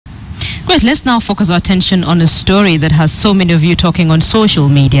But let's now focus our attention on a story that has so many of you talking on social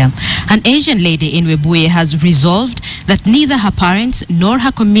media. An Asian lady in Webuye has resolved that neither her parents nor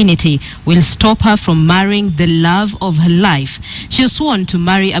her community will stop her from marrying the love of her life. She has sworn to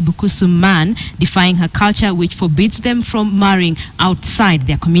marry a Bukusu man, defying her culture, which forbids them from marrying outside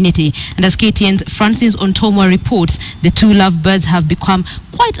their community. And as KTN's Francis Ontomwa reports, the two lovebirds have become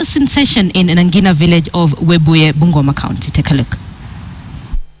quite a sensation in Nangina village of Webuye, Bungoma County. Take a look.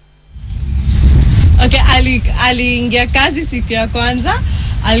 Okay, aliingia kazi siku ya kwanza,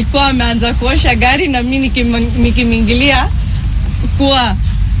 alikuwa ameanza kuosha gari na mimi nikimingilia kuwa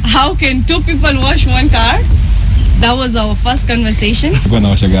how can two people wash one car? That was our first conversation. Kwa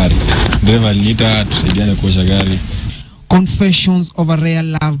naosha gari. Driver aliniita tusaidiane kuosha gari. Confessions of a rare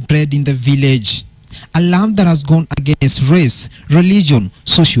love bred in the village. A love that has gone against race, religion,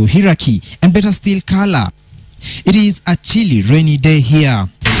 social hierarchy, and better still color. It is a chilly, rainy day here.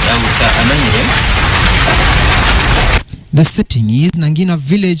 The setting is Nangina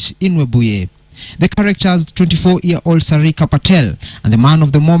village in Webuye. The characters 24-year-old Sarika Patel and the man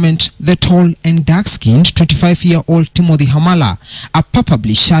of the moment, the tall and dark-skinned 25-year-old Timothy Hamala, a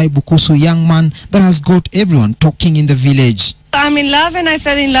palpably shy Bukusu young man that has got everyone talking in the village. I'm in love and I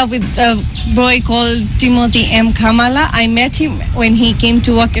fell in love with a boy called Timothy M. Kamala. I met him when he came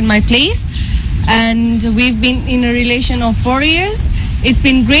to work in my place and we've been in a relation of 4 years. It's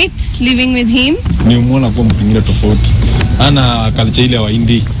been great living with him. Nimeona kwa mpingine tofauti. Ana culture ile wa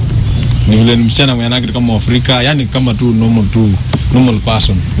Hindi. Ni vile msichana mwenye kama Afrika, yani kama tu normal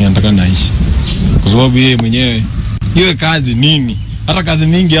person ninataka naishi. Kwa sababu yeye mwenyewe hiyo kazi nini? Hata kazi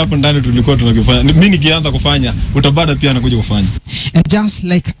mingi hapo ndani tulikuwa tunakifanya. Mimi nikianza kufanya, utabada pia anakuja kufanya. And just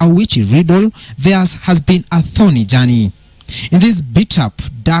like a witchy riddle, theirs has been a thorny journey. In this beat up,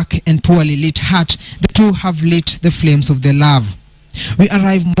 dark and poorly lit hut, the two have lit the flames of their love. We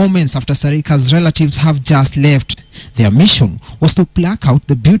arrive moments after Sarika's relatives have just left. Their mission was to pluck out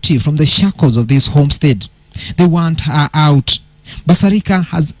the beauty from the shackles of this homestead. They want her out, but Sarika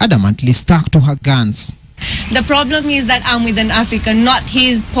has adamantly stuck to her guns. The problem is that I'm with an African, not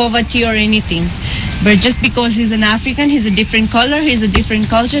his poverty or anything. But just because he's an African, he's a different color, he's a different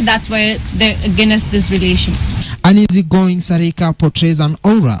culture, that's why they're against this relation. An easygoing Sarika portrays an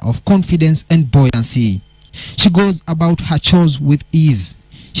aura of confidence and buoyancy. She goes about her chores with ease.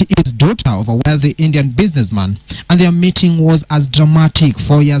 She is daughter of a wealthy Indian businessman, and their meeting was as dramatic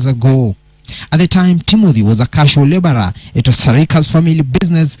 4 years ago. At the time, Timothy was a casual laborer at Sarika's family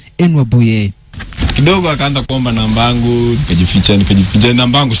business in Webuye. Kidogo akaanza kuomba namba yangu, nikajificha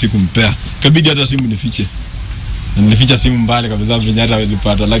namba yangu sikumpea. Kabidi hata simu nifiche. Na nilificha simu mbali kabisa venye hata hawezi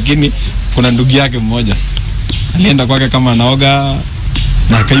pata, lakini kuna ndugu yake mmoja alienda kwake kama anaoga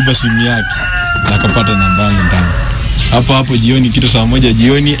na akaiba simu yake na akapata namba yangu ndani. Hapo jioni kitu saa 1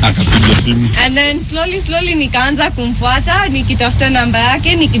 jioni akapiga simu. And then slowly nikaanza kumfuata, nikitafuta namba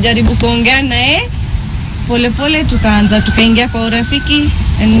yake, nikijaribu kuongea naye. Pole tukaingia kwa urafiki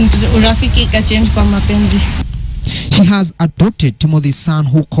and urafiki ikachange kwa mapenzi. She has adopted Timothy's son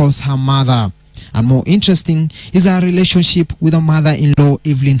who calls her mother. And more interesting is her relationship with her mother-in-law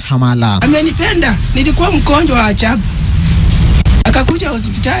Evelyn Hamala. Amenipenda, nilikuwa mgonjwa wa ajabu. Akakuja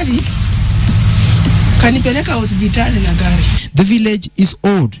hospitali, kanipeleka hospitali na gari. The village is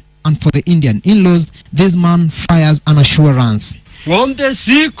old, and for the Indian in-laws, this man fires an assurance. Ng'ombe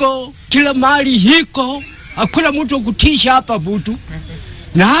siko, kila mali hiko, hakuna mtu kutisha hapa butu.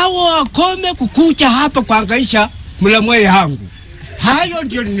 Na hao akome kukucha hapa kuangaisha mlamwe yangu. Hayo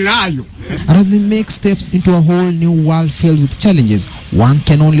ndio ninayo. And as they make steps into a whole new world filled with challenges, one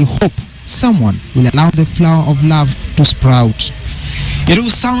can only hope someone will allow the flower of love to sprout. It will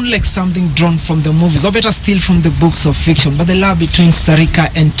sound like something drawn from the movies, or better still from the books of fiction, but the love between Sarika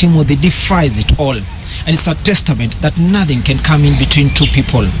and Timothy defies it all. And it's a testament that nothing can come in between two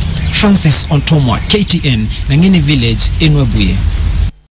people. Francis Ontomwa, KTN, Nangina village in Webuye.